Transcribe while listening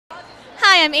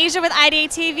am Asia with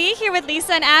IdeateTV, here with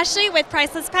Lisa and Ashley with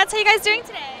Priceless Pets. How are you guys doing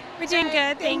today? We're doing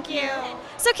good, thank you.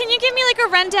 So can you give me like a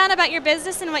rundown about your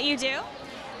business and what you do?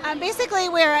 Basically,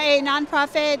 we're a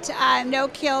nonprofit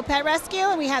no-kill pet rescue,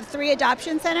 and we have 3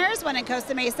 adoption centers, one in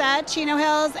Costa Mesa, Chino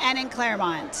Hills, and in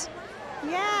Claremont.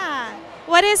 Yeah.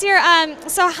 What is your,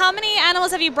 so how many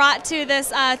animals have you brought to this,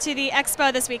 to the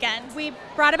expo this weekend? We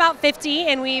brought about 50,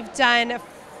 and we've done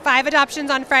 5 adoptions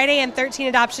on Friday and 13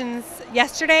 adoptions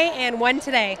yesterday and 1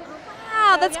 today.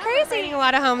 Wow, that's We're crazy. finding a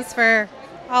lot of homes for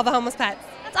all the homeless pets.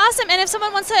 That's awesome. And if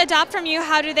someone wants to adopt from you,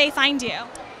 how do they find you?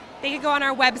 They could go on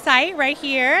our website right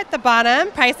here at the bottom,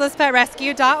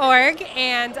 pricelesspetrescue.org,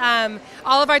 and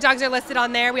all of our dogs are listed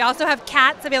on there. We also have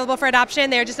cats available for adoption.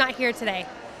 They're just not here today.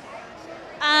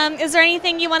 Is there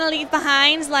anything you want to leave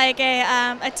behind, like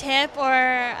a tip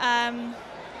or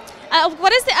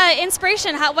what is the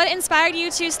inspiration? What inspired you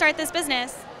to start this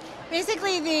business?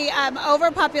 Basically, the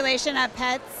overpopulation of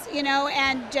pets,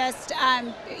 and just,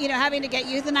 having to get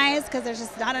euthanized because there's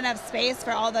just not enough space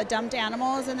for all the dumped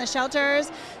animals in the shelters.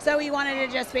 So we wanted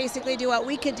to just basically do what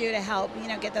we could do to help,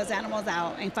 get those animals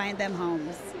out and find them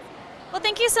homes. Well,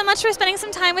 thank you so much for spending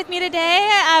some time with me today.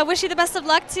 I wish you the best of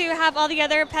luck to have all the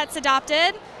other pets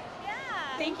adopted.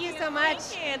 Thank you so much.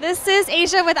 Thank you. This is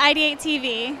Asia with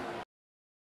IdeateTV.